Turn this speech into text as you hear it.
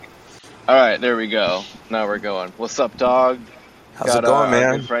All right, there we go. Now we're going. What's up, dog? How's it Got going,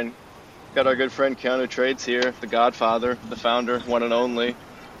 our good man? friend, got our good friend Keanu Trades here, the Godfather, the founder, one and only.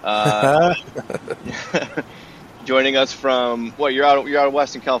 Uh, joining us from what? You're out of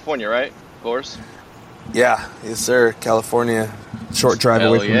Western California, right? Of course. Yeah, yes, sir. California, short drive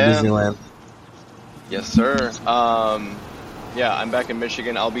away Hell from yeah. Disneyland. Yes, sir. Yeah, I'm back in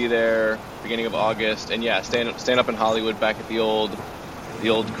Michigan. I'll be there beginning of August, and yeah, staying up in Hollywood, back at the old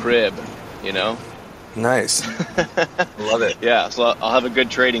crib. You know. Nice, love it. Yeah, so I'll have a good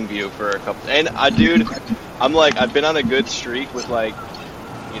trading view for a couple. And dude, I'm like, I've been on a good streak with like,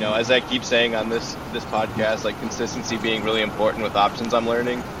 as I keep saying on this podcast, like consistency being really important with options. I'm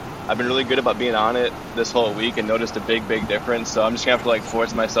learning. I've been really good about being on it this whole week and noticed a big difference. So I'm just gonna have to like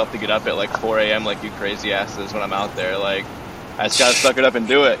force myself to get up at like 4 a.m. like you crazy asses when I'm out there. Like I just gotta suck it up and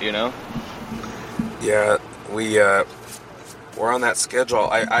do it. Yeah, we're on that schedule.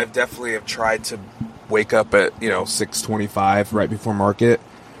 I've definitely have tried to wake up at 6:25 right before market,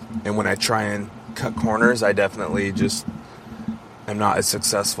 and when I try and cut corners, I definitely just am not as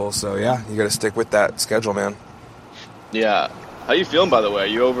successful. So yeah, you got to stick with that schedule, man. Yeah. How you feeling, by the way? Are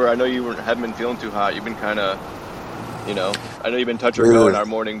you over? I know you haven't been feeling too hot. You've been kind of, I know you've been touch or go in Dude. our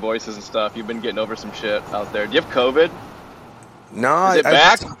morning voices and stuff. You've been getting over some shit out there. Do you have COVID? No, Is it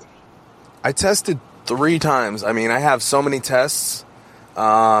back? I tested 3 times. I mean, I have so many tests.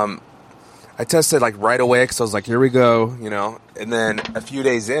 I tested like right away because I was like, here we go, And then a few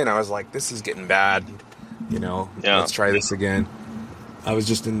days in, I was like, this is getting bad, Yeah. Let's try this again. I was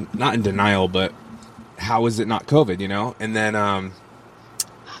just not in denial, but how is it not COVID, And then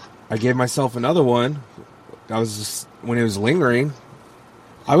I gave myself another one. I was just, when it was lingering,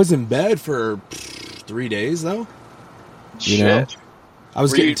 I was in bed for 3 days though. Shit. I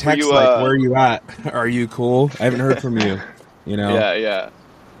was Were getting you- texts were you, like, where are you at? Are you cool? I haven't heard from you, Yeah.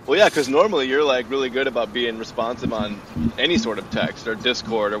 Well, yeah, because normally you're like really good about being responsive on any sort of text or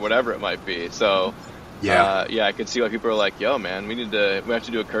Discord or whatever it might be. So, yeah, I could see why people are like, "Yo, man, we have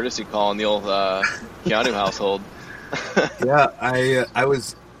to do a courtesy call in the old Keanu household." Yeah, I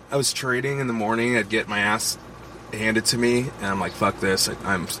was trading in the morning. I'd get my ass handed to me, and I'm like, "Fuck this!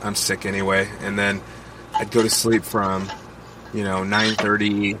 I'm sick anyway." And then I'd go to sleep from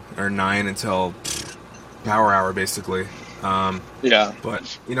 9:30 or 9 until power hour, basically. Yeah.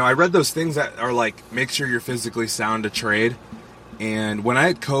 But I read those things that are like, make sure you're physically sound to trade. And when I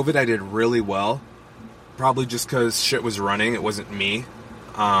had COVID, I did really well. Probably just because shit was running. It wasn't me.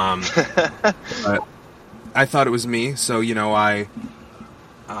 But I thought it was me. So, I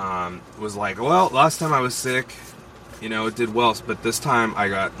was like, well, last time I was sick, it did well. But this time I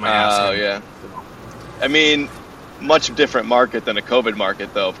got my ass Oh, handed. yeah. I mean, much different market than a COVID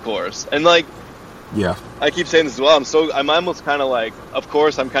market, though, of course. And like, Yeah. I keep saying this as well. I'm almost kind of like, of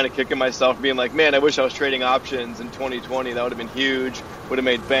course, I'm kind of kicking myself, being like, man, I wish I was trading options in 2020. That would have been huge. Would have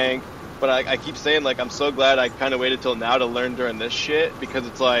made bank. But I keep saying, like, I'm so glad I kind of waited till now to learn during this shit, because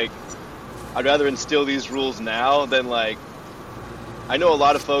it's like, I'd rather instill these rules now than like, I know a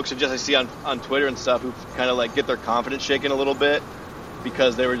lot of folks, I see on Twitter and stuff, who kind of like get their confidence shaken a little bit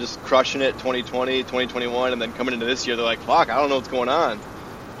because they were just crushing it 2020, 2021, and then coming into this year, they're like, fuck, I don't know what's going on,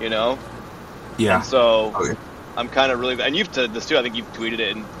 Yeah. And so Okay. I'm kind of really, and you've said this too, I think you've tweeted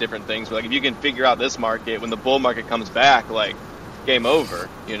it in different things, but like, if you can figure out this market, when the bull market comes back, like, game over,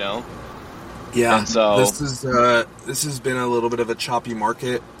 Yeah, And so- this has been a little bit of a choppy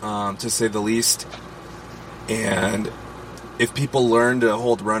market, to say the least. And if people learn to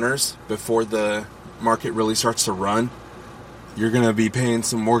hold runners before the market really starts to run, you're going to be paying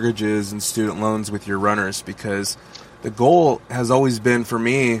some mortgages and student loans with your runners, because the goal has always been for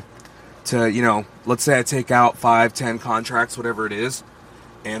me to, let's say I take out 5, 10 contracts, whatever it is,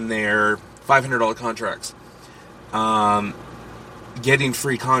 and they're $500 contracts. Getting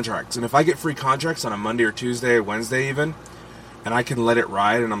free contracts. And if I get free contracts on a Monday or Tuesday or Wednesday even, and I can let it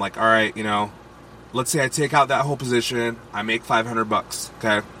ride, and I'm like, all right, let's say I take out that whole position, I make $500,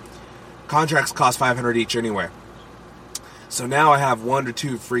 okay? Contracts cost $500 each anyway. So now I have 1 to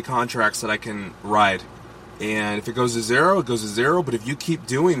 2 free contracts that I can ride. And if it goes to zero, it goes to zero. But if you keep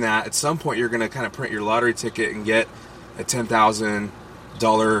doing that, at some point you're going to kind of print your lottery ticket and get a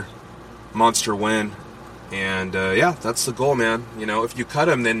 $10,000 monster win. And yeah, that's the goal, man. If you cut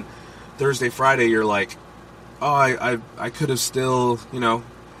them, then Thursday, Friday, you're like, oh, I could have still,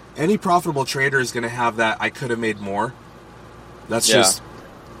 any profitable trader is going to have that I could have made more. That's Yeah. just,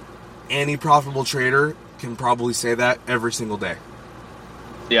 any profitable trader can probably say that every single day.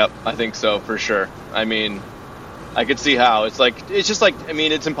 Yep, I think so, for sure. I mean, I could see how. It's just like, I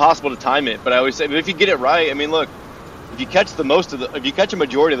mean, it's impossible to time it, but I always say, but if you get it right, I mean, look, if you catch if you catch a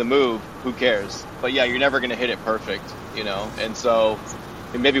majority of the move, who cares? But yeah, you're never going to hit it perfect, you know. And so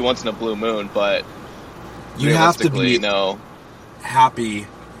maybe once in a blue moon, but you have to be no happy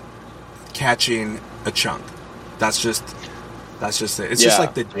catching a chunk. That's just it. It's just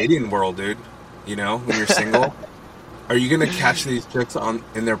like the dating world, dude. You know, when you're single, are you going to catch these chicks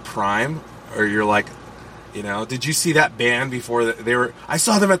in their prime, or you're like, you know, did you see that band before they were? I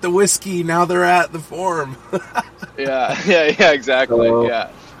saw them at the Whiskey. Now they're at the Forum. yeah, exactly.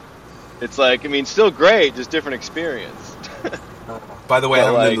 Yeah, it's like, I mean, still great, just different experience. By the way, I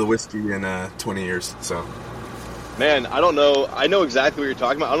haven't been to the Whiskey in 20 years, so. Man, I don't know. I know exactly what you're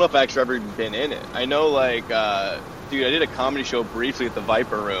talking about. I don't know if I've actually ever even been in it. I know, like, dude, I did a comedy show briefly at the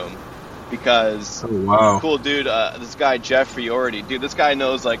Viper Room. Because cool dude, this guy Jeff Fioriti, dude, this guy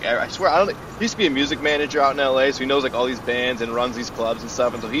knows, like, I swear, he used to be a music manager out in LA, so he knows like all these bands and runs these clubs and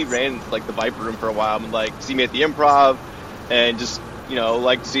stuff. And so he ran like the Viper Room for a while and like see me at the Improv, and just, you know,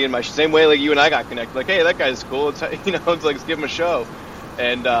 like seeing my same way like you and I got connected. Like, hey, that guy's cool. It's, you know, it's like, let's give him a show.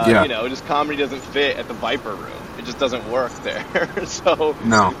 And you know, just comedy doesn't fit at the Viper Room. It just doesn't work there. So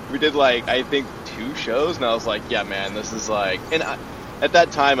we did like, I think 2 shows, and I was like, yeah, man, this is like, and at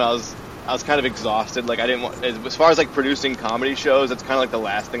that time I was kind of exhausted. Like, I didn't want, as far as like producing comedy shows, that's kind of like the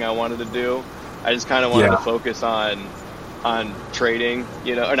last thing I wanted to do. I just kind of wanted to focus on trading,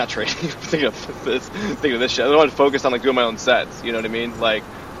 you know, or not trading. thinking of this show. I wanted to focus on like doing my own sets. You know what I mean? Like,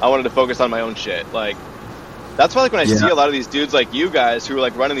 I wanted to focus on my own shit. Like, that's why like when I see a lot of these dudes like you guys who are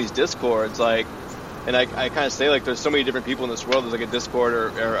like running these Discords, like, and I kind of say like there's so many different people in this world. There's like a Discord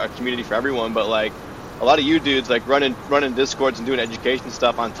or a community for everyone, but like, a lot of you dudes like running Discords and doing education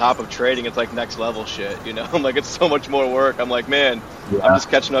stuff on top of trading. It's like next level shit, you know. I'm like, it's so much more work. I'm like, man, I'm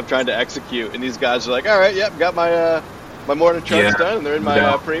just catching up trying to execute, and these guys are like, all right, got my my morning charts done, and they're in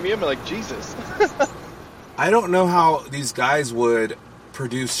my premium. I'm like, Jesus. I don't know how these guys would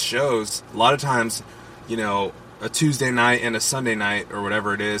produce shows. A lot of times, you know, a Tuesday night and a Sunday night or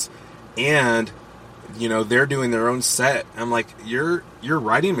whatever it is, and you know they're doing their own set. I'm like, you're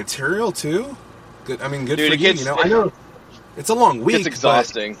writing material too. Good. I mean, good for you. You know, I know it's a long week. It's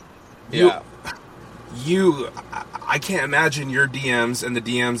exhausting. I can't imagine your DMs and the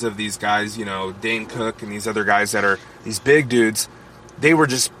DMs of these guys. You know, Dane Cook and these other guys that are these big dudes. They were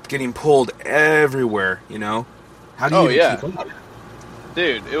just getting pulled everywhere. You know, how do you keep up?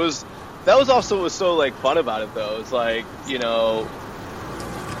 Dude, that was also what was so like fun about it though. It's like, you know,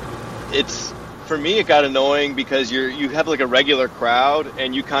 it's. For me, it got annoying because you have like a regular crowd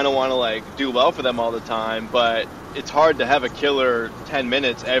and you kind of want to like do well for them all the time, but it's hard to have a killer 10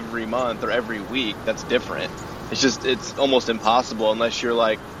 minutes every month or every week. That's different. It's almost impossible unless you're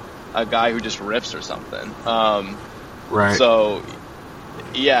like a guy who just riffs or something. Right. So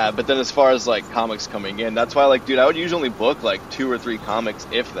yeah, but then as far as like comics coming in, that's why like, dude, I would usually book like 2 or 3 comics,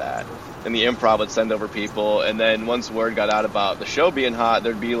 if that, and the Improv would send over people. And then once word got out about the show being hot,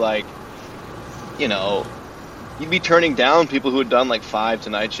 there'd be like, you know, you'd be turning down people who had done like 5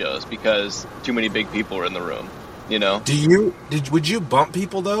 Tonight shows because too many big people were in the room, you know? Would you bump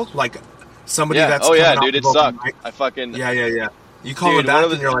people though? Like somebody that's dude, it sucked. I fucking... Yeah. You call them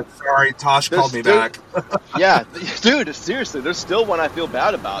back and you're like, sorry, Tosh called me back. Yeah, dude, seriously, there's still one I feel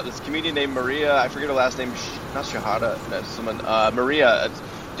bad about. This comedian named Maria, I forget her last name, not Shahada, someone, Maria.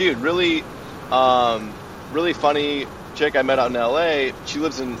 Dude, really funny chick I met out in LA. She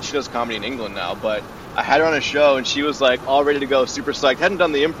does comedy in England now, but I had her on a show and she was like all ready to go, super psyched. Hadn't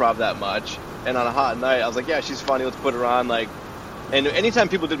done the Improv that much, and on a hot night I was like, yeah, she's funny, let's put her on. Like, and anytime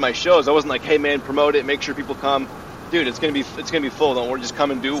people did my shows, I wasn't like, hey man, promote it, make sure people come. Dude, it's gonna be full. Don't worry, just come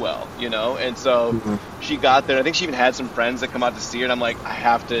and do well, you know. And so she got there. I think she even had some friends that come out to see her, and I'm like, I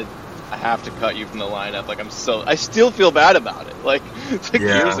have to cut you from the lineup. Like, I still feel bad about it. Like, it's like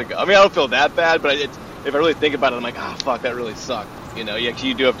years ago. I mean, I don't feel that bad, but if I really think about it, I'm like, fuck, that really sucked. You know, yeah,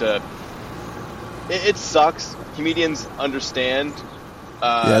 you do have to. It sucks. Comedians understand.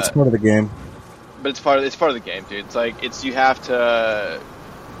 Yeah, it's part of the game. But it's part of the game, dude. It's like you have to.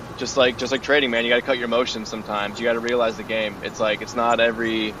 Just like trading, man, you got to cut your emotions sometimes. You got to realize the game. It's like, it's not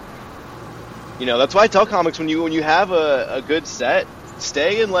every, you know, that's why I tell comics when you have a good set,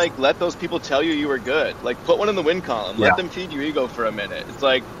 stay and like let those people tell you were good. Like, put one in the win column. Let them feed your ego for a minute. It's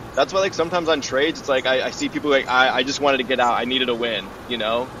like, that's why like sometimes on trades, it's like I see people like, I just wanted to get out. I needed a win, you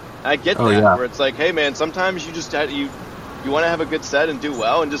know? And I get that, where it's like, hey man, sometimes you just you want to have a good set and do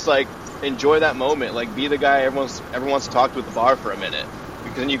well and just like enjoy that moment. Like, be the guy everyone wants to talk to at the bar for a minute.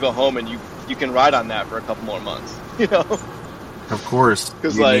 Because then you go home and you can ride on that for a couple more months, you know? Of course.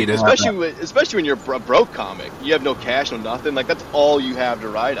 Because like, especially when you're a broke comic, you have no cash, no nothing. Like, that's all you have to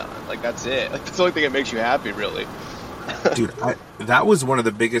ride on. Like, that's it. Like, that's the only thing that makes you happy, really. Dude, that was one of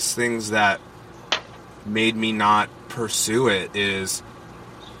the biggest things that made me not pursue it. Is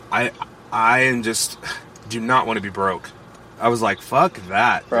I am just do not want to be broke. I was like, fuck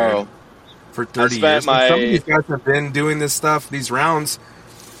that, bro. Dude. For 30 years, some of these guys have been doing this stuff, these rounds,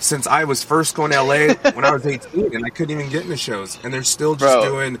 since I was first going to LA when I was 18, and I couldn't even get into shows, and they're still just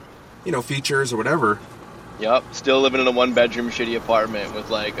doing, features or whatever. Yep, still living in a 1-bedroom shitty apartment with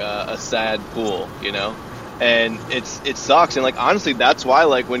like a sad pool, and it sucks. And like honestly, that's why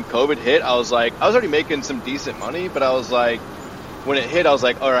like when COVID hit, I was already making some decent money, but I was like, when it hit, I was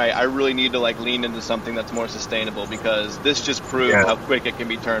like, all right, I really need to like lean into something that's more sustainable, because this just proved how quick it can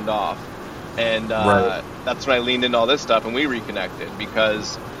be turned off. And that's when I leaned into all this stuff, and we reconnected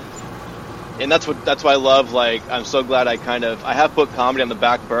and that's why I love, like, I'm so glad I have put comedy on the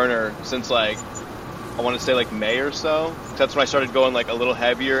back burner since like, I want to say like May or so. That's when I started going like a little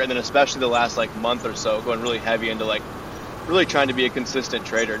heavier, and then especially the last like month or so, going really heavy into like really trying to be a consistent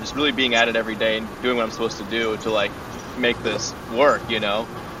trader, just really being at it every day and doing what I'm supposed to do to like make this work,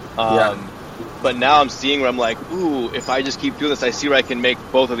 But now I'm seeing where I'm like, ooh, if I just keep doing this, I see where I can make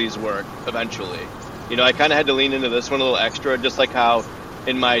both of these work eventually. I kind of had to lean into this one a little extra, just like how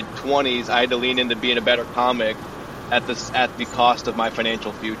in my 20s I had to lean into being a better comic at the cost of my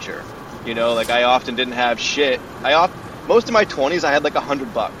financial future. Like I often didn't have shit. Most of my 20s I had like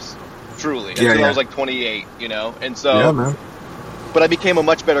 $100, truly, until I was like 28, and so. But I became a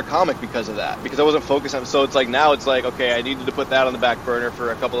much better comic because of that, because I wasn't focused on. So it's like now it's like, okay, I needed to put that on the back burner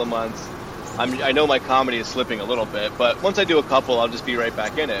for a couple of months. I know my comedy is slipping a little bit, but once I do a couple, I'll just be right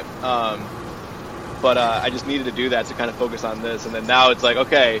back in it. But I just needed to do that to kind of focus on this, and then now it's like,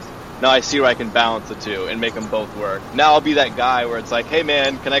 okay, now I see where I can balance the two and make them both work. Now I'll be that guy where it's like, hey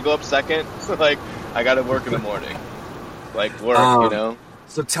man, can I go up second? Like I got to work in the morning, like work,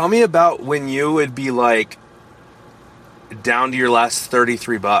 So tell me about when you would be like down to your last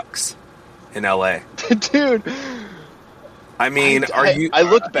 $33 in LA, dude. I mean, I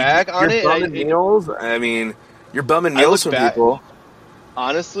look back on it. Bumming meals. I mean, you're bumming meals from people.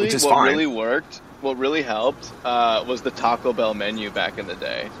 Honestly, what really worked, what really helped, was the Taco Bell menu back in the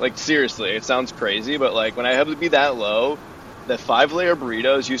day. Like seriously, it sounds crazy, but like when I had to be that low, the 5-layer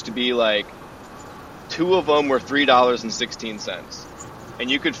burritos used to be like 2 of them were $3.16,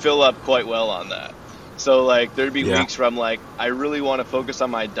 and you could fill up quite well on that. So like there'd be weeks where I'm like, I really want to focus on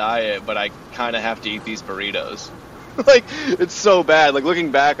my diet, but I kind of have to eat these burritos. Like it's so bad. Like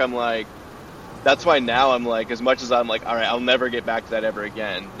looking back, I'm like, that's why now I'm like, as much as I'm like, all right, I'll never get back to that ever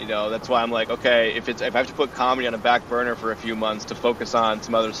again. That's why I'm like, okay, if I have to put comedy on a back burner for a few months to focus on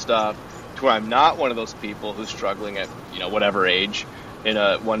some other stuff, to where I'm not one of those people who's struggling at whatever age in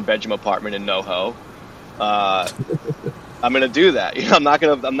a 1-bedroom apartment in NoHo. I'm gonna do that. I'm not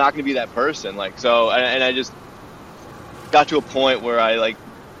gonna be that person. Like so, and I just got to a point where I like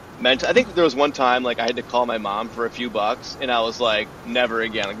mentioned. I think there was one time like I had to call my mom for a few bucks, and I was like, never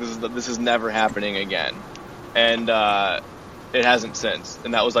again. Like this is never happening again, and it hasn't since.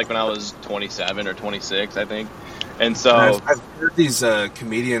 And that was like when I was 27 or 26, I think. And so I've heard these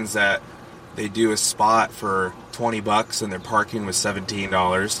comedians that they do a spot for $20 and their parking was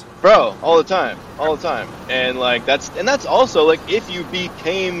 $17. Bro, all the time. And like that's also like if you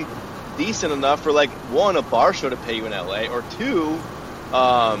became decent enough for like one, a bar show to pay you in LA, or two,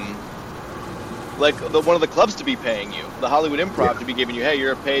 like one of the clubs to be paying you, the Hollywood Improv to be giving you, hey,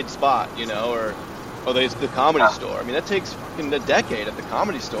 you're a paid spot, or the Comedy Store. I mean, that takes fucking a decade at the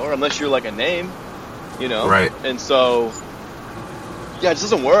Comedy Store, unless you're like a name, Right. And so, yeah, it just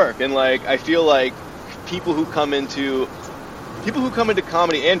doesn't work. And like, I feel like people who come into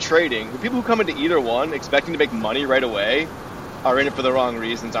comedy and trading, people who come into either one expecting to make money right away are in it for the wrong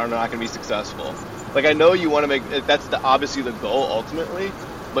reasons, are not going to be successful. Like, I know you want to make, that's obviously the goal ultimately,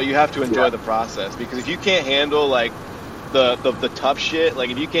 but you have to enjoy the process, because if you can't handle like the tough shit, like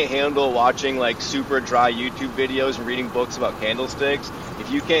if you can't handle watching like super dry YouTube videos and reading books about candlesticks,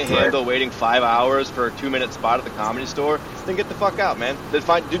 if you can't handle waiting 5 hours for a 2-minute spot at the Comedy Store, then get the fuck out, man. There's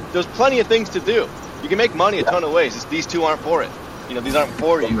plenty of things to do. You can make money a ton of ways. Just these two aren't for it. These aren't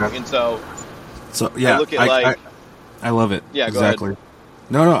for you. And so yeah, I look at I love it. Yeah, exactly. Go ahead.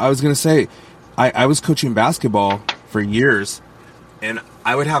 No, I was gonna say, I was coaching basketball for years, and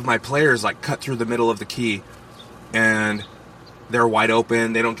I would have my players like cut through the middle of the key, and they're wide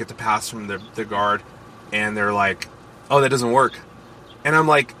open. They don't get the pass from the guard, and they're like, "Oh, that doesn't work." And I'm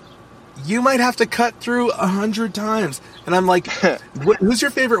like, "You might have to cut through 100 times." And I'm like, "Who's your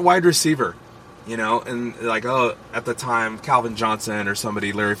favorite wide receiver?" And like, oh, at the time, Calvin Johnson or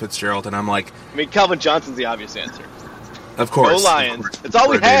somebody, Larry Fitzgerald. And I'm like, I mean, Calvin Johnson's the obvious answer. Of course. Go Lions. It's all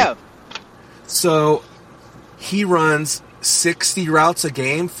we have. So he runs 60 routes a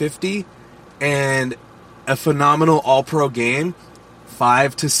game, 50, and a phenomenal all-pro game,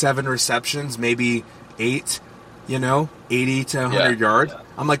 5 to 7 receptions, maybe 8, 80 to 100 yards. Yeah.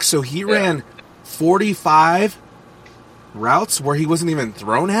 I'm like, so he ran 45 routes where he wasn't even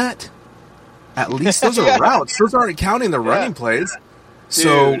thrown at? At least those are routes. Those aren't counting the running plays. Dude,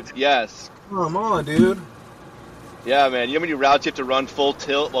 so, yes. Come on, dude. Yeah, man. You know how many routes you have to run full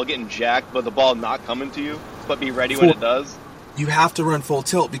tilt while getting jacked, but the ball not coming to you, but be ready when it does? You have to run full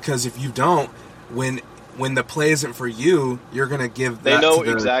tilt, because if you don't, when the play isn't for you, you're going to give that to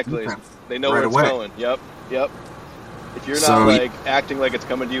the exactly. defense They know right where it's away. going. Yep. If you're not, acting like it's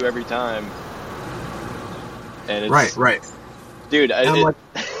coming to you every time. And it's, right. Dude, all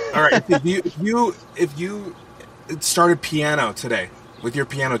right, if you started piano today with your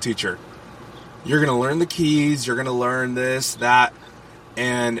piano teacher, you're going to learn the keys, you're going to learn this, that,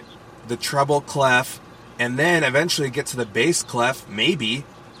 and the treble clef, and then eventually get to the bass clef, maybe.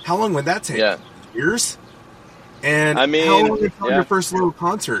 How long would that take? Yeah. Years? And I mean, how long is your first little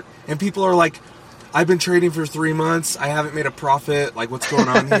concert? And people are like, I've been trading for 3 months, I haven't made a profit, like, what's going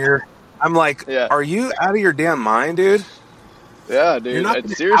on here? I'm like, Are you out of your damn mind, dude? Yeah, dude. You're not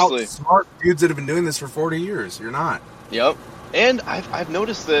seriously smart dudes that have been doing this for 40 years. You're not. Yep. And I've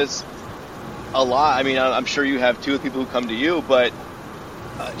noticed this a lot. I mean, I'm sure you have too with people who come to you, but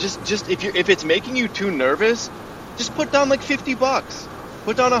just if it's making you too nervous, just put down like $50.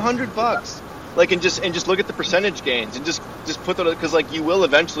 Put down $100. Like, and just look at the percentage gains and just put that, because like you will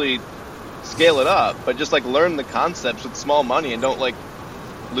eventually scale it up, but just like learn the concepts with small money and don't like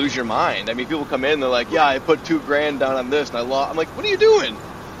lose your mind. I mean, people come in, they're like, yeah, I put $2,000 down on this and I lost. I'm like, what are you doing?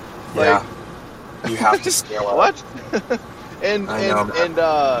 Like, you have to scale up. What? and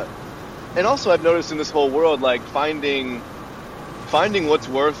also I've noticed in this whole world, like finding what's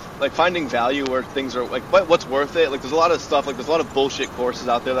worth, like finding value where things are like what's worth it. Like there's a lot of stuff, like there's a lot of bullshit courses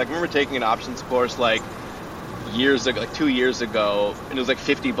out there. Like I remember taking an options course like years ago, like 2 years ago, and it was like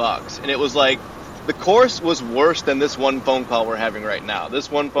 $50, and it was like, the course was worse than this one phone call we're having right now. This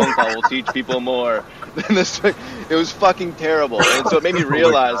one phone call will teach people more than this. It was fucking terrible. And so it made me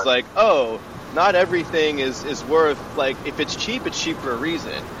realize, like, not everything is worth, like, if it's cheap for a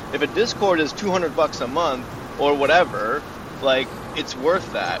reason. If a Discord is $200 a month or whatever, like, it's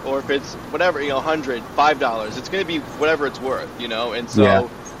worth that. Or if it's whatever, $100, $5, it's going to be whatever it's worth, And so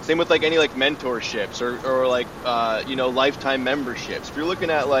same with, like, any, like, mentorships or like, lifetime memberships. If you're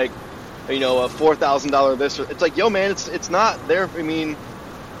looking at, like, a $4,000 this, it's like, yo, man, it's not there. I mean,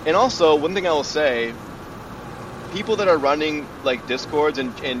 and also one thing I will say, people that are running like Discords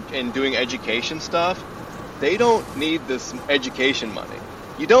and doing education stuff, they don't need this education money.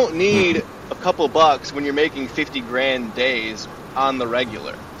 You don't need a couple bucks when you're making 50 grand days on the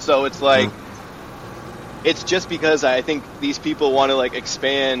regular. So it's like, it's just because I think these people want to like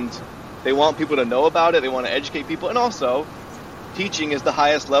expand. They want people to know about it. They want to educate people, and also, teaching is the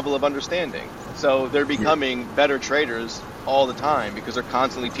highest level of understanding. So they're becoming better traders all the time because they're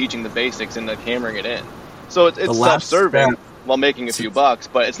constantly teaching the basics and like hammering it in. So it's self-serving while making a few bucks,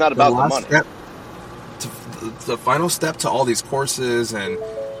 but it's not about the money. The final step to all these courses and,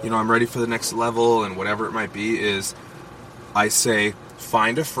 I'm ready for the next level and whatever it might be is I say,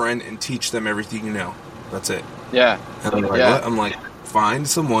 find a friend and teach them everything you know. That's it. Yeah. And I'm like, what? I'm like, find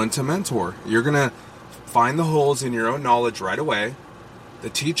someone to mentor. You're going to find the holes in your own knowledge right away. The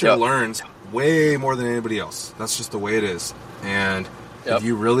teacher learns way more than anybody else. That's just the way it is. And if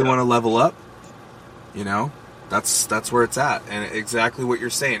you really want to level up, that's where it's at. And exactly what you're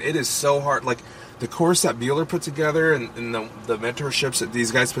saying. It is so hard. Like the course that Bueller put together and the mentorships that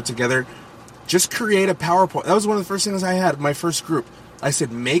these guys put together, just create a PowerPoint. That was one of the first things I had in my first group. I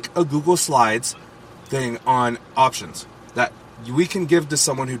said, make a Google Slides thing on options that we can give to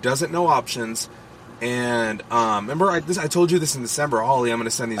someone who doesn't know options. And remember, I told you this in December. Holly, I'm going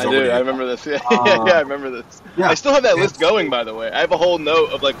to send these over to you. I remember this. Yeah, I remember this. Yeah. I still have that list going, by the way. I have a whole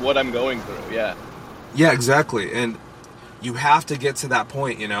note of like what I'm going through. Yeah. Yeah, exactly. And you have to get to that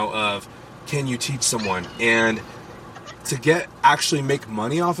point, of can you teach someone? And to actually make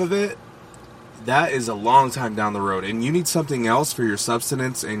money off of it, that is a long time down the road. And you need something else for your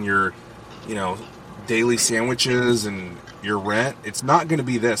subsistence and your, daily sandwiches and your rent. It's not going to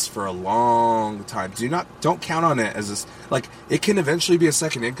be this for a long time. Don't count on it as this. Like, it can eventually be a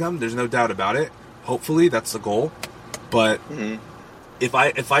second income. There's no doubt about it. Hopefully, that's the goal. But if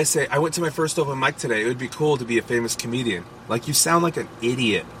I say I went to my first open mic today, it would be cool to be a famous comedian. Like, you sound like an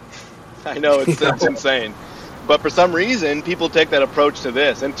idiot. I know, it's insane. But for some reason, people take that approach to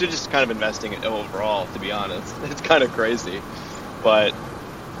this, and to just kind of investing it overall, to be honest. It's kind of crazy. But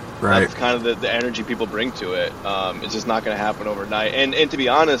Right. That's kind of the energy people bring to it. It's just not going to happen overnight. And to be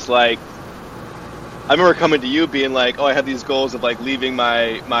honest, like, I remember coming to you being like, oh, I had these goals of like leaving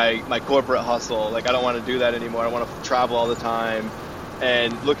my corporate hustle. Like, I don't want to do that anymore. I want to travel all the time.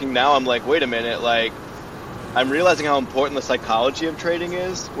 And looking now, I'm like, wait a minute, like, I'm realizing how important the psychology of trading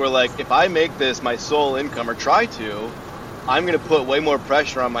is, where like, if I make this my sole income or try to, I'm going to put way more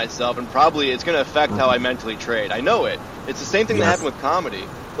pressure on myself, and probably it's going to affect how I mentally trade. I know it. It's the same thing that happened with comedy.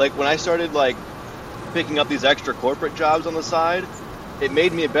 Like, when I started like picking up these extra corporate jobs on the side, it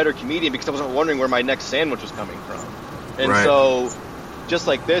made me a better comedian because I wasn't wondering where my next sandwich was coming from. And so just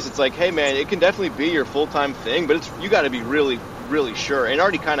like this, it's like, hey man, it can definitely be your full-time thing, but you got to be really, really sure and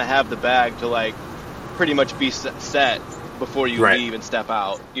already kind of have the bag to like pretty much be set before you leave and step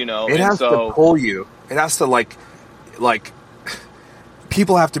out, you know? It has to pull you. It has to like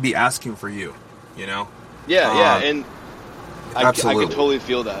people have to be asking for you, you know? Yeah, and I can absolutely. totally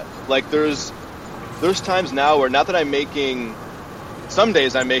feel that. Like there's times now where not that I'm making, some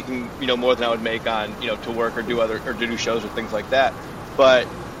days I'm making, you know, more than I would make on, you know, to work or to do shows or things like that. But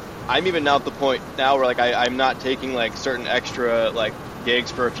I'm even now at the point now where like I'm not taking like certain extra like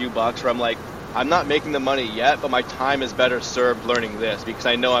gigs for a few bucks, where I'm like, I'm not making the money yet, but my time is better served learning this because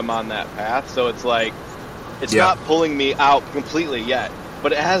I know I'm on that path. So it's like, it's not pulling me out completely yet,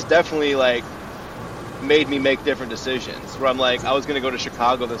 but it has definitely like made me make different decisions where I'm like, I was going to go to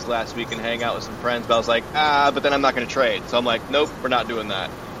Chicago this last week and hang out with some friends, but I was like, but then I'm not going to trade. So I'm like, nope, we're not doing that.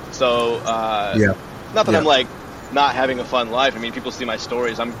 So, not that I'm like not having a fun life. I mean, people see my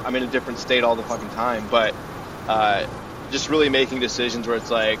stories. I'm in a different state all the fucking time, but, just really making decisions where it's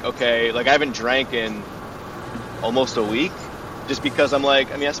like, okay, like I haven't drank in almost a week just because I'm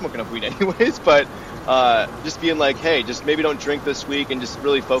like, I mean, I smoke enough weed anyways, but, just being like, hey, just maybe don't drink this week and just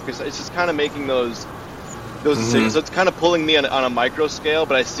really focus. It's just kind of making those decisions. So it's kind of pulling me on a micro scale,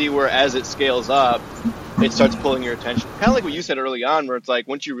 but I see where as it scales up, it starts pulling your attention. Kind of like what you said early on, where it's like,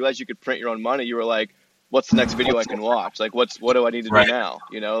 once you realize you could print your own money, you were like, what's the next video I can watch? Like, what do I need to do now?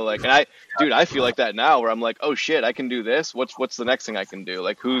 You know, like, and I feel like that now where I'm like, oh shit, I can do this. What's the next thing I can do?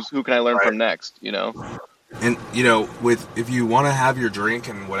 Like, who can I learn from next? You know? And you know, if you want to have your drink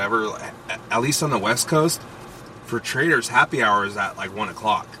and whatever, at least on the West Coast, for traders, happy hour is at like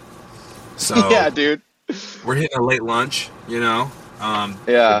 1:00. So yeah, dude, we're hitting a late lunch, you know.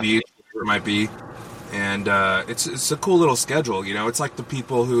 The beach, whatever it might be, and it's a cool little schedule. You know, it's like the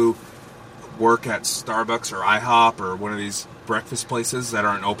people who work at Starbucks or IHOP or one of these breakfast places that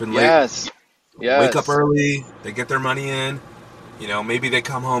aren't open late. Yes. Wake up early, they get their money in. You know, maybe they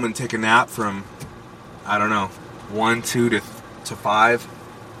come home and take a nap from, I don't know, 1, 2 to 5.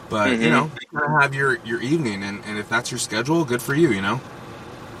 But, you know, you kind of have your evening, and if that's your schedule, good for you, you know?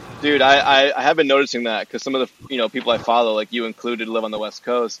 Dude, I have been noticing that because some of the, you know, people I follow, like you included, live on the West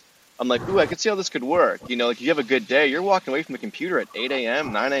Coast. I'm like, ooh, I could see how this could work. You know, like if you have a good day, you're walking away from the computer at 8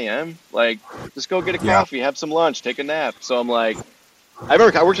 a.m., 9 a.m. Like, just go get a coffee, have some lunch, take a nap. So I'm like, I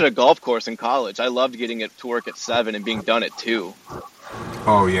remember I worked at a golf course in college. I loved getting it to work at 7 and being done at 2.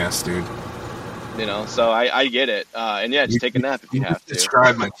 Oh, yes, dude. You know, so I get it. And yeah, just take a nap if you have to.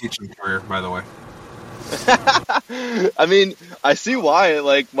 Describe my teaching career, by the way. I mean, I see why you're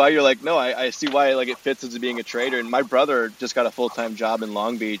like, no, I see why like it fits into being a trader. And my brother just got a full-time job in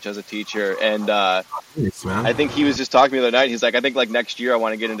Long Beach as a teacher. And Thanks, man. I think he was just talking to me the other night. He's like, I think like next year I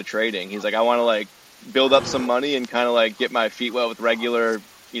want to get into trading. He's like, I want to like build up some money and kind of like get my feet wet with regular,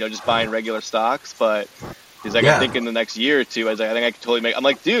 you know, just buying regular stocks. But he's like, I think in the next year or two, I was like, I think I could totally make. I'm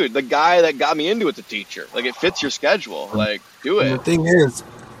like, dude, the guy that got me into it's a teacher. Like, it fits your schedule. Like, do it. And the thing is,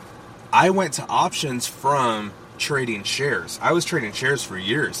 I went to options from trading shares. I was trading shares for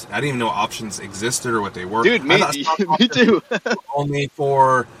years. I didn't even know options existed or what they were. Dude, me too. Only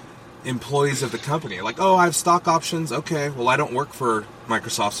for employees of the company. Like, oh, I have stock options. Okay, well, I don't work for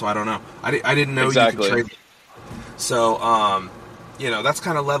Microsoft, so I don't know. I didn't know you could trade. So, you know, that's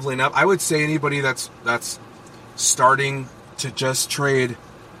kind of leveling up. I would say anybody that's starting to just trade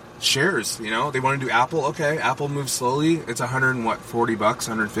shares, you know, they want to do Apple. Okay, Apple moves slowly. It's $140,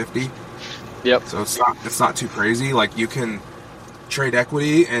 $150. Yep. So it's not too crazy. Like, you can trade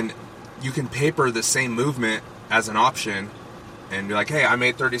equity and you can paper the same movement as an option and be like, hey, I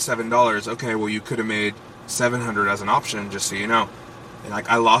made $37. Okay, well, you could have made $700 as an option, just so you know. And like,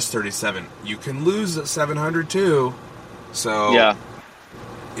 I lost 37. You can lose at 700 too. So yeah,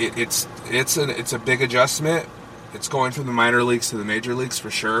 it's a big adjustment. It's going from the minor leagues to the major leagues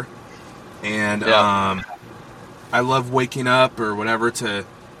for sure. And I love waking up or whatever to,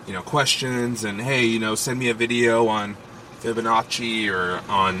 you know, questions and, hey, you know, send me a video on Fibonacci or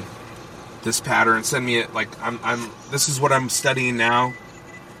on this pattern. Send me it. Like, this is what I'm studying now.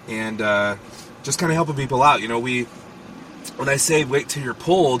 and just kind of helping people out. You know, when I say wait till you're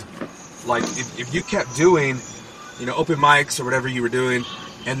pulled, like if you kept doing, you know, open mics or whatever you were doing,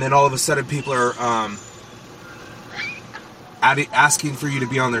 and then all of a sudden people are asking for you to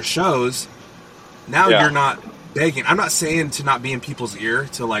be on their shows, now you're not begging. I'm not saying to not be in people's ear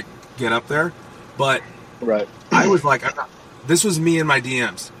to like get up there, but I was like, this was me in my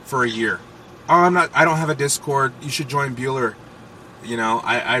DMs for a year. Oh, I don't have a Discord. You should join Bueller. You know,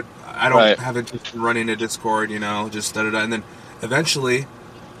 I don't have interest in running a Discord. You know, just da da da. And then eventually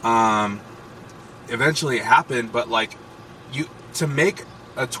it happened. But like, to make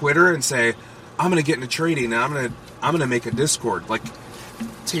a Twitter and say I'm gonna get into trading and I'm gonna make a Discord, like,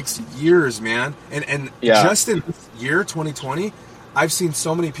 it takes years, man. And just in this year 2020, I've seen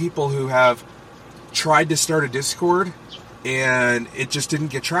so many people who have tried to start a Discord and it just didn't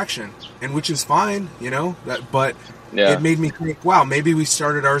get traction, and which is fine, you know. But it made me think, wow, maybe we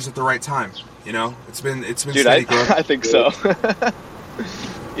started ours at the right time. You know, it's been Dude, steady growth. I think so.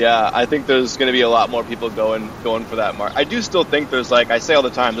 Yeah, I think there's going to be a lot more people going for that mark. I do still think there's, like I say all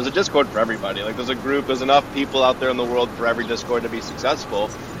the time, there's a Discord for everybody. Like, there's a group, there's enough people out there in the world for every Discord to be successful.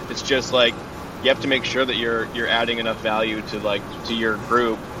 It's just like you have to make sure that you're adding enough value to your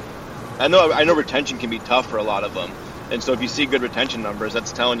group. I know retention can be tough for a lot of them, and so if you see good retention numbers,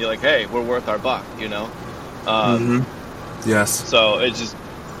 that's telling you like, hey, we're worth our buck, you know. Yes. So it's just,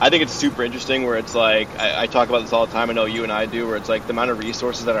 I think it's super interesting where it's like, I talk about this all the time, I know you and I do, where it's like the amount of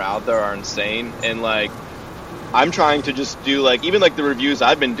resources that are out there are insane, and like I'm trying to just do like, even like the reviews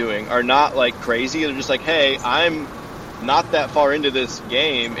I've been doing are not like crazy, they're just like, hey, I'm not that far into this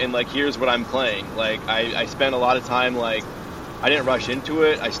game, and like here's what I'm playing. Like I spent a lot of time, like I didn't rush into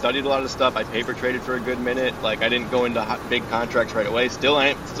it, I studied a lot of stuff, I paper traded for a good minute, like I didn't go into big contracts right away, still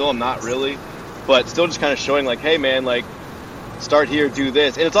I'm not really, but still just kind of showing like, hey man, like start here, do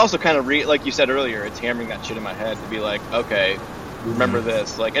this. And it's also kind of like you said earlier, it's hammering that shit in my head to be like, okay, remember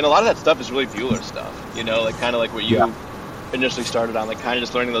this. Like, and a lot of that stuff is really Bueller stuff, you know, like kind of like what you initially started on, like kind of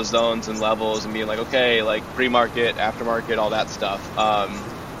just learning those zones and levels and being like, okay, like pre-market, aftermarket, all that stuff.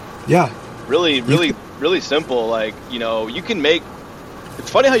 Really simple. Like, you know, you can make, it's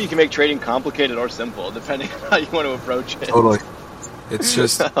funny how you can make trading complicated or simple depending on how you want to approach it. Totally. It's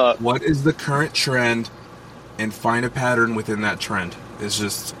just what is the current trend and find a pattern within that trend. It's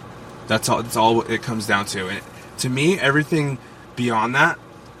just, that's all it comes down to. And to me, everything beyond that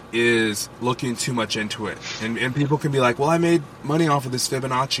is looking too much into it. And people can be like, well, I made money off of this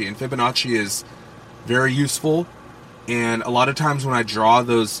Fibonacci, and Fibonacci is very useful. And a lot of times when I draw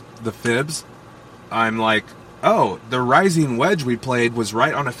the fibs, I'm like, oh, the rising wedge we played was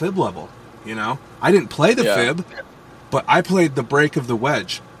right on a fib level. You know, I didn't play the fib, but I played the break of the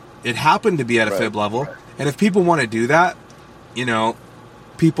wedge. It happened to be at a fib level. And if people want to do that, you know,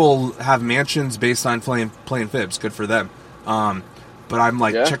 people have mansions based on playing fibs. Good for them. But I'm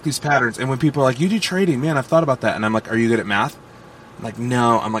like, check these patterns. And when people are like, you do trading, man, I've thought about that. And I'm like, are you good at math? I'm like,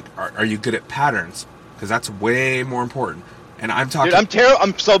 no. I'm like, are you good at patterns? Because that's way more important. And I'm talking. Dude,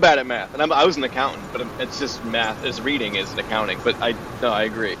 I'm so bad at math, and I was an accountant, but it's just math. It's reading is accounting. But I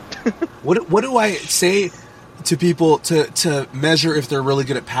agree. What do I say to people to measure if they're really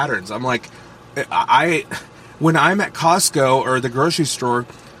good at patterns? I'm like, when I'm at Costco or the grocery store,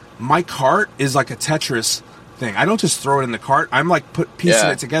 my cart is like a Tetris thing. I don't just throw it in the cart. I'm like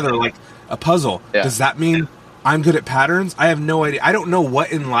piecing it together like a puzzle. Yeah. Does that mean I'm good at patterns? I have no idea. I don't know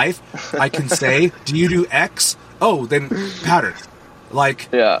what in life I can say. Do you do X? Oh, then patterns.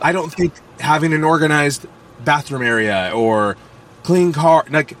 Like, I don't think having an organized bathroom area or clean car,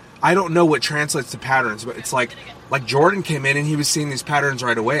 like, I don't know what translates to patterns, but it's like Jordan came in and he was seeing these patterns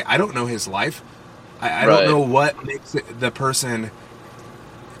right away. I don't know his life. I don't know what makes it the person.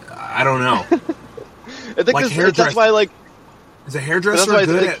 I don't know. I think that's why, like, is a hairdresser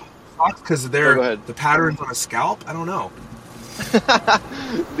good at socks because they're the patterns on a scalp? I don't know.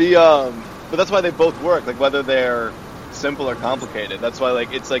 But that's why they both work, like whether they're simple or complicated. That's why,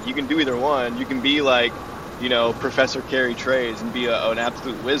 like, it's like you can do either one. You can be like, you know, Professor Carry trades and be an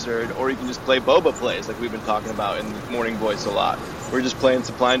absolute wizard, or you can just play boba plays like we've been talking about in Morning Voice a lot. We're just playing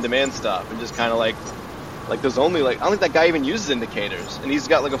supply and demand stuff and just kind of like there's only like, I don't think that guy even uses indicators, and he's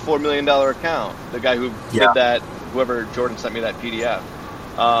got like a $4 million account. The guy who did that, whoever Jordan sent me that PDF,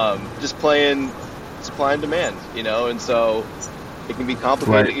 just playing supply and demand, you know, and so. It can be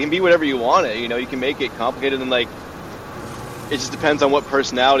complicated. Right. It can be whatever you want it. You know, you can make it complicated, and like, it just depends on what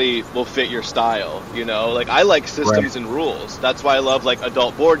personality will fit your style. You know, like I like systems and rules. That's why I love like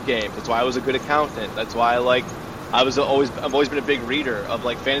adult board games. That's why I was a good accountant. That's why I've always been a big reader of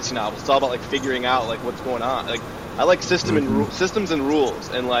like fantasy novels. It's all about like figuring out like what's going on. Like I like systems and rules,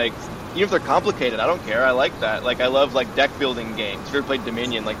 and like even if they're complicated, I don't care. I like that. Like I love like deck building games. If you ever played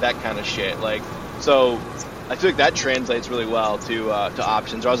Dominion, like that kind of shit. Like so, I feel like that translates really well to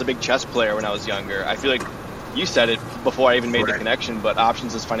options. Or I was a big chess player when I was younger. I feel like you said it before I even made the connection, but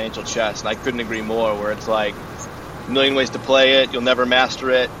options is financial chess, and I couldn't agree more. Where it's like a million ways to play it, you'll never master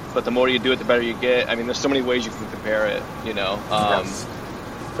it, but the more you do it, the better you get. I mean, there's so many ways you can compare it, you know. Yes.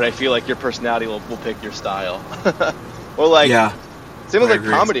 But I feel like your personality will pick your style. Or like, Yeah. same with I like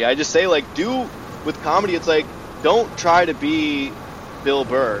agree. comedy. I just say like, with comedy, it's like, don't try to be Bill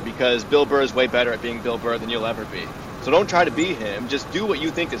Burr, because Bill Burr is way better at being Bill Burr than you'll ever be. So don't try to be him. Just do what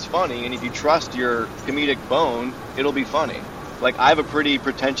you think is funny, and if you trust your comedic bone, it'll be funny. Like, I have a pretty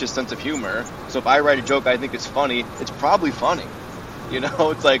pretentious sense of humor, so if I write a joke I think is funny, it's probably funny. You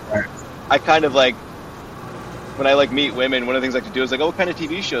know, it's like, I kind of like, when I like meet women, one of the things I like to do is like, oh, what kind of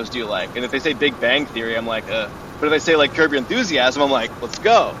TV shows do you like? And if they say Big Bang Theory, I'm like, But if they say like Curb Your Enthusiasm, I'm like, let's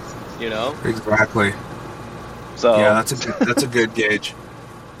go. You know? Exactly. So Yeah, that's a good gauge.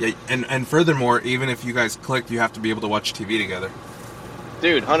 Yeah, and furthermore, even if you guys click, you have to be able to watch TV together.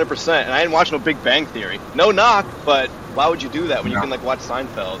 dude, 100%. And I didn't watch no Big Bang Theory. No knock, but why would you do that when you can like watch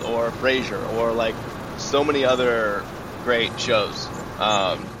Seinfeld or Frasier or like so many other great shows?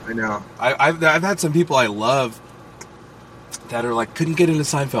 I know. I've had some people I love that are like couldn't get into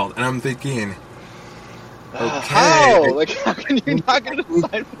Seinfeld, and I'm thinking, okay, How? Like, how can you not get into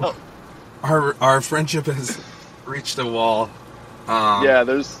Seinfeld? our friendship has reached a wall. Yeah,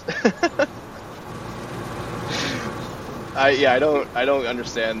 there's. I don't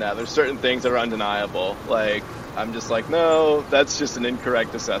understand that. There's certain things that are undeniable. Like, I'm just like, no, that's just an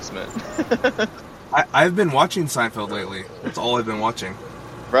incorrect assessment. I've been watching Seinfeld lately. That's all I've been watching.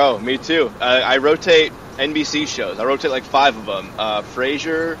 Bro, me too. I rotate NBC shows. I rotate like 5 of them.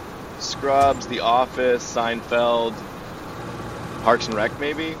 Frasier, Scrubs, The Office, Seinfeld, Parks and Rec,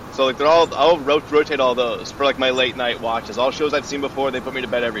 maybe. So like I'll rotate all those for like my late night watches. All shows I've seen before. They put me to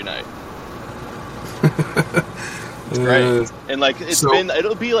bed every night. It's great. And like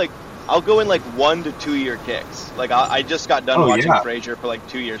it'll be like I'll go in like 1 to 2 year kicks. Like I just got done watching Frasier for like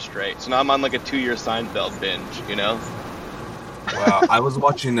 2 years straight. So now I'm on like a 2-year Seinfeld binge. You know. Wow, I was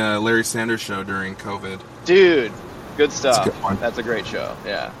watching Larry Sanders Show during COVID. Dude, good stuff. That's a good one. That's a great show.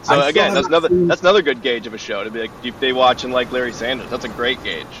 Yeah. So again, that's another good gauge of a show to be like if they watch and like Larry Sanders. That's a great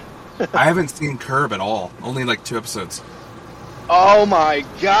gauge. I haven't seen Curb at all. Only like 2 episodes. Oh my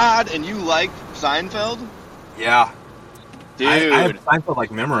god! And you like Seinfeld? Yeah, dude. I have Seinfeld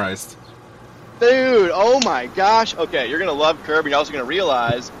like memorized. Dude, oh my gosh. Okay, you're gonna love Curb, and you're also gonna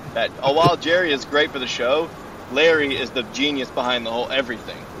realize that while Jerry is great for the show, Larry is the genius behind the whole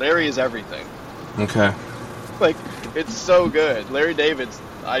everything. Larry is everything. Okay. Like, it's so good. Larry David's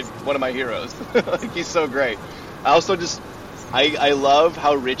one of my heroes. Like, he's so great. I also I love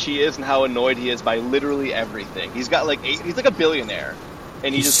how rich he is and how annoyed he is by literally everything. He's got like he's like a billionaire,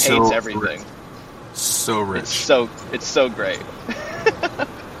 and he just hates everything. Rich. So rich. It's so great.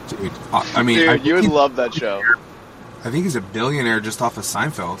 Dude, I mean, dude, you would love that show. I think he's a billionaire just off of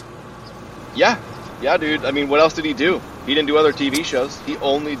Seinfeld. Yeah, dude. I mean, what else did he do? He didn't do other TV shows. He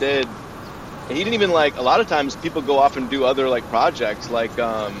only did, and he didn't even like. A lot of times, people go off and do other like projects, like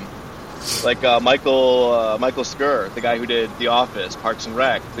Michael Schur, the guy who did The Office, Parks and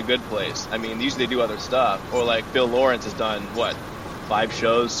Rec, The Good Place. I mean, usually they do other stuff. Or like Bill Lawrence has done 5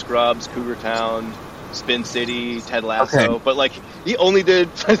 shows: Scrubs, Cougar Town, Spin City, Ted Lasso. Okay. But like, he only did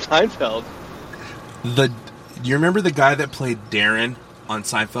Seinfeld. Do you remember the guy that played Darren on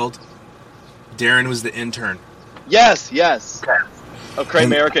Seinfeld? Darren was the intern. Yes. Okay. Of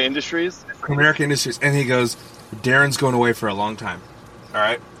Kramerica Industries. Kramerica Industries, and he goes, Darren's going away for a long time. All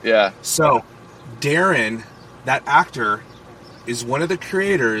right? Yeah. So, Darren, that actor, is one of the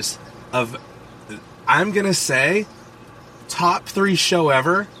creators of, I'm going to say, top 3 show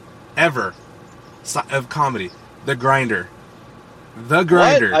ever, of comedy. The Grinder. The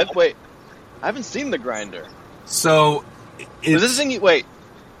Grinder. Wait, I haven't seen The Grinder. So, is this thing? Wait,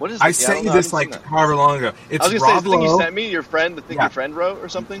 what is? I sent you this like however long ago. It's I was Rob say, Lowe. The thing you sent me, your friend, the thing your friend wrote or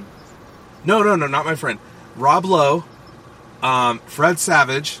something. No, not my friend. Rob Lowe, Fred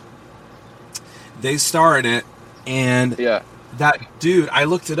Savage. They star in it, and that dude. I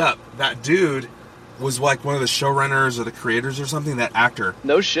looked it up. That dude was like one of the showrunners or the creators or something. That actor.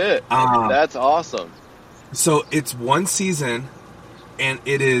 No shit. That's awesome. So it's 1 season, and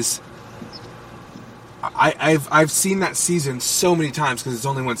it is. I've seen that season so many times because it's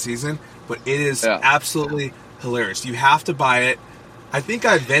only 1 season, but it is absolutely hilarious. You have to buy it. I think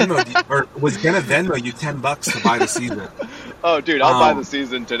I Venmoed you, or was gonna Venmo you $10 to buy the season. Oh, dude, I'll buy the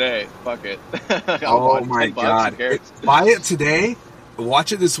season today. Fuck it. Oh my God! Buy it today.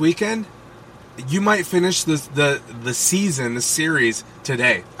 Watch it this weekend. You might finish the season, the series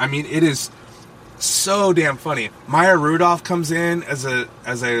today. I mean, it is so damn funny. Maya Rudolph comes in as a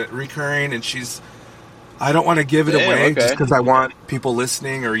recurring, and she's. I don't want to give it away just because I want people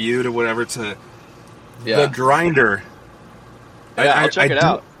listening or you to whatever to. Yeah. The Grinder. Yeah, I'll check it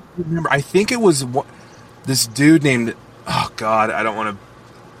out. Remember, I think it was this dude named. Oh God, I don't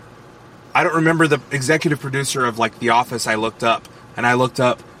remember the executive producer of like The Office. I looked up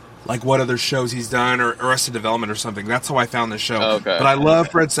like what other shows he's done or Arrested Development or something. That's how I found this show. Okay. But I love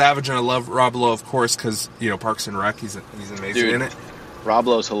Fred Savage and I love Rob Lowe, of course, because Parks and Rec. He's amazing in it. Rob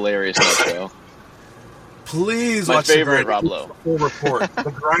Lowe's hilarious in that show. Please my watch favorite Rob Lowe. Full report.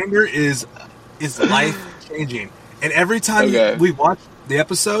 The Grinder is life changing, and every time we watch the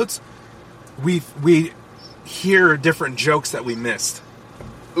episodes, we hear different jokes that we missed.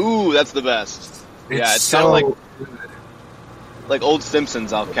 Ooh, that's the best. It's so kind of like old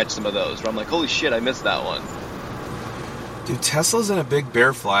Simpsons. I'll catch some of those where I'm like, holy shit, I missed that one. Dude, Tesla's in a big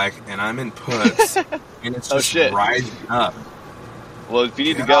bear flag, and I'm in puts, and it's just rising up. Well, if you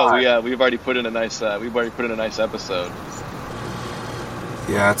need to go, we've already put in a nice episode.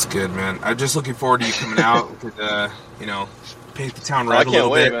 Yeah, that's good, man. I'm just looking forward to you coming out. We could, paint the town red a little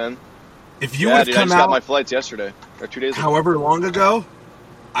bit. I can't wait, man. If you would have come I just got my flights yesterday or 2 days ago. However long ago,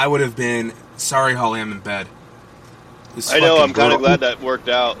 I would have been sorry, Holly, I'm in bed. I know. I'm kind of glad that worked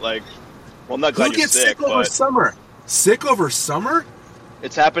out. Like, well, I'm not glad you're sick. Sick over summer? Sick over summer?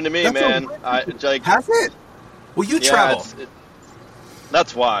 It's happened to me, man. Has it? Well, you travel.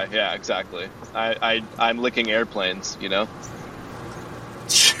 That's why. Yeah, exactly. I'm licking airplanes.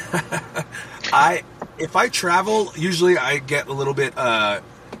 If I travel, usually I get a little bit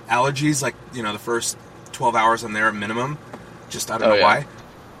allergies, like the first 12 hours I'm there at minimum. Just I don't know why.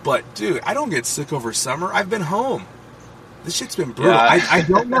 But dude, I don't get sick over summer. I've been home. This shit's been brutal. Yeah. I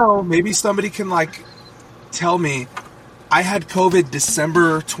don't know. Maybe somebody can tell me. I had COVID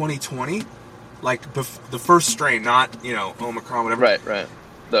December 2020, the first strain, not Omicron, whatever. Right.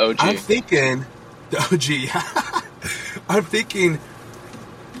 The OG. I'm thinking the OG. I'm thinking.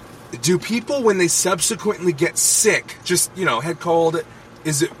 Do people, when they subsequently get sick, just, head cold,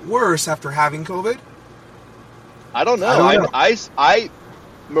 is it worse after having COVID? I don't know. I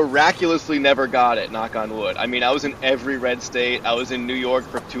miraculously never got it, knock on wood. I mean, I was in every red state. I was in New York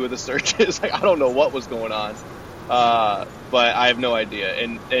for 2 of the searches. I don't know what was going on. But I have no idea.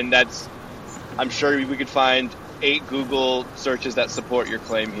 And that's, I'm sure we could find 8 Google searches that support your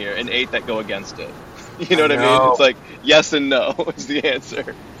claim here and 8 that go against it. You know what I mean? It's like, yes and no is the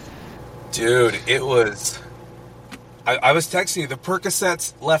answer. Dude, it was... I was texting you, the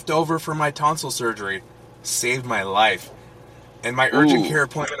Percocets left over from my tonsil surgery saved my life. And my urgent care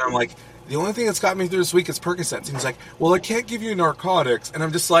appointment, I'm like, the only thing that's got me through this week is Percocets. And he's like, well, I can't give you narcotics. And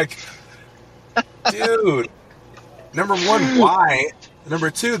I'm just like, dude, number one, why?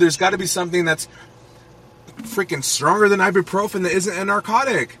 Number 2, there's got to be something that's freaking stronger than ibuprofen that isn't a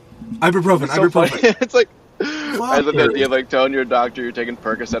narcotic. Ibuprofen. It's like... I love the idea of telling your doctor you're taking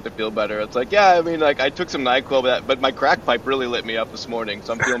Percocet to feel better. It's like, yeah, I mean, I took some NyQuil, but my crack pipe really lit me up this morning,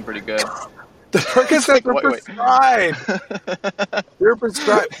 so I'm feeling pretty good. The Percocets are prescribed. They're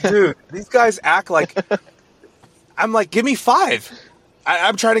prescribed. Dude, these guys act like... I'm like, give me 5.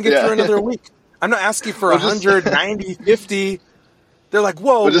 I'm trying to get through another week. I'm not asking for 100, 90, 50. They're like,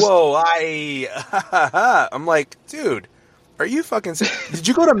 whoa, I'm like, dude, are you fucking... Did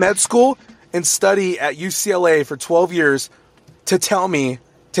you go to med school and study at UCLA for 12 years to tell me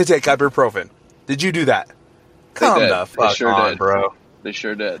to take ibuprofen? Did you do that? Come the fuck on, bro. They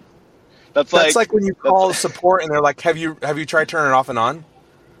sure did. That's like when you call support and they're like, have you tried turning it off and on?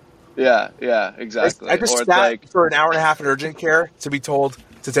 Yeah, exactly. I just sat for an hour and a half in urgent care to be told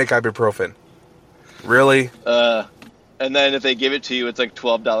to take ibuprofen. Really? And then if they give it to you, it's like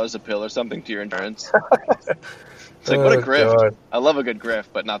 $12 a pill or something to your insurance. It's like, what a grift. God. I love a good grift,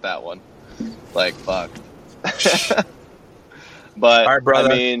 but not that one. Like, fuck. But, all right,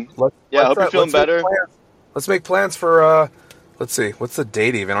 brother. I mean, I hope you're feeling better. Let's make plans for, let's see, what's the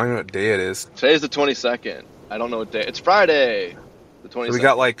date even? I don't even know what day it is. Today's the 22nd. I don't know what day. It's Friday, the 22nd. So we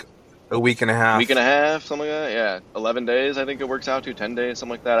got a week and a half. Something like that, yeah. 11 days, I think it works out to, 10 days,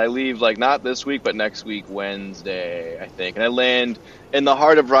 something like that. I leave, not this week, but next week, Wednesday, I think. And I land in the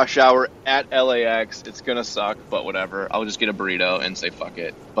heart of rush hour at LAX. It's gonna suck, but whatever. I'll just get a burrito and say fuck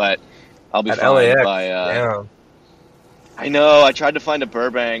it. But... I'll be fine LAX, by... I know, I tried to find a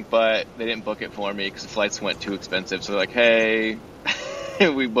Burbank, but they didn't book it for me because the flights went too expensive. So they're like, hey,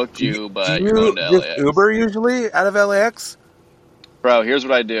 we booked you, but you're going to LAX. Uber usually out of LAX? Bro, here's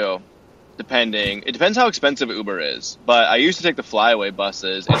what I do. It depends how expensive Uber is. But I used to take the flyaway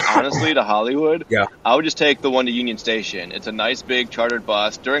buses, and honestly, to Hollywood, Yeah. I would just take the one to Union Station. It's a nice big chartered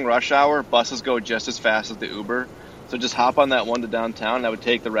bus. During rush hour, buses go just as fast as the Uber. So just hop on that one to downtown, and I would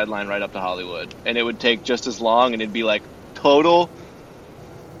take the red line right up to Hollywood. And it would take just as long, and it'd be like total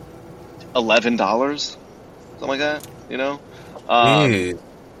 $11, something like that, you know?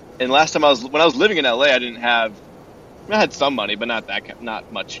 And last time when I was living in LA, I had some money, but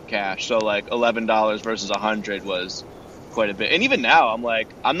not much cash. So like $11 versus $100 was quite a bit. And even now, I'm like,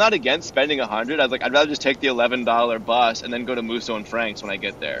 I'm not against spending $100. I'd rather just take the $11 bus and then go to Musso and Frank's when I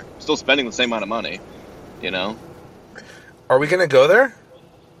get there. Still spending the same amount of money, you know? Are we gonna go there?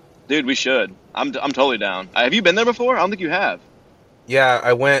 Dude, we should. I'm totally down. Have you been there before? I don't think you have. Yeah,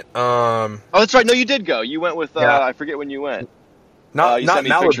 I went. Oh, that's right. No, you did go. You went with Yeah. I forget when you went. Not you sent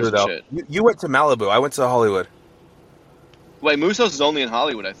me pictures Malibu and though. shit. You went to Malibu. I went to Hollywood. Wait, Musso's is only in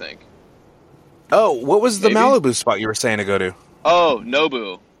Hollywood, I think. Oh, what was the Maybe? Malibu spot you were saying to go to? Oh,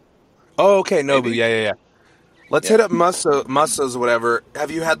 Nobu. Oh, okay, Nobu. Maybe. Yeah. Let's Yeah. hit up Musso's or whatever.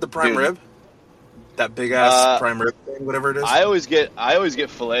 Have you had the prime Dude. rib? That big ass prime rib thing, whatever it is. I always get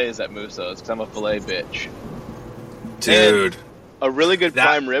fillets at Musso's because I'm a fillet bitch. Dude, A really good That-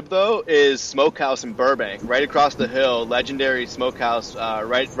 prime rib though is Smokehouse in Burbank, right across the hill. Legendary Smokehouse,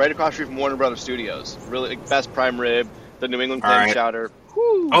 right across the street from Warner Brothers Studios. Really best prime rib. The New England clam Alright. chowder.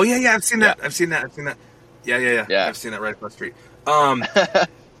 oh yeah, I've seen that. Yeah. I've seen that. Yeah. Yeah. I've seen that right across the street.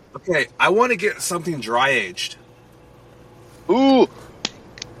 Okay, I want to get something dry aged. Ooh.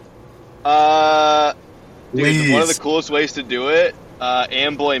 Dude, Please. one of the coolest ways to do it,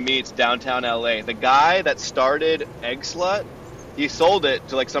 Amboy Meats, downtown LA. The guy that started Egg Slut, he sold it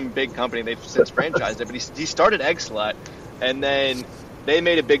to like some big company. They've since franchised it, but he started Egg Slut, and then they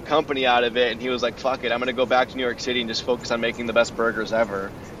made a big company out of it, and he was like, fuck it, I'm going to go back to New York City and just focus on making the best burgers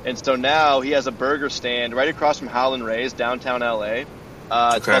ever. And so now he has a burger stand right across from Howlin' Ray's, downtown LA. It's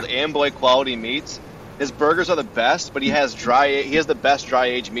Okay. called Amboy Quality Meats. His burgers are the best, but he has the best dry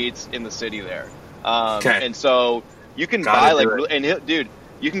aged meats in the city there. Okay. And so you can Gotta buy do like, it. and dude,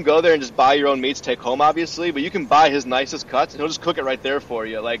 you can go there and just buy your own meats, take home obviously, but you can buy his nicest cuts and he'll just cook it right there for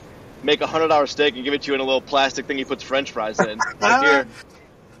you. Like make a $100 steak and give it to you in a little plastic thing he puts French fries in. Like here,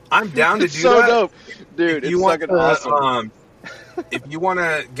 I'm down to do it's so that. dope, dude. If you It's want fucking awesome. if you want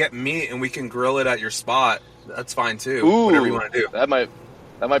to get meat and we can grill it at your spot, that's fine too. Ooh, Whatever you want to do. That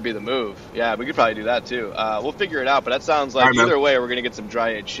might be the move. Yeah, we could probably do that too. We'll figure it out. But that sounds like All right, man. either way, we're gonna get some dry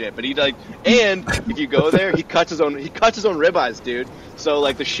aged shit. But and if you go there, he cuts his own ribeyes, dude. So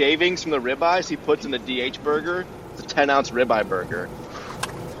like the shavings from the ribeyes, he puts in the DH burger. It's a 10-ounce ribeye burger,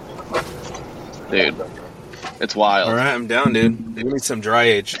 dude. It's wild. All right, I'm down, dude. Give me some dry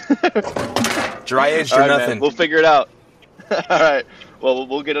aged. Dry aged All or right, nothing. man. We'll figure it out. All right. Well,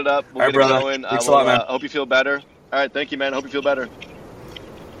 we'll get it up. We'll All right, get brother. it going. Thanks a lot, man. I hope you feel better. All right. Thank you, man. Hope you feel better.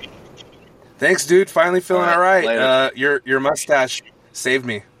 Thanks, dude. Finally feeling All all right, right. later. Your mustache saved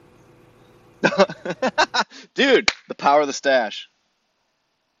me. Dude, the power of the stash.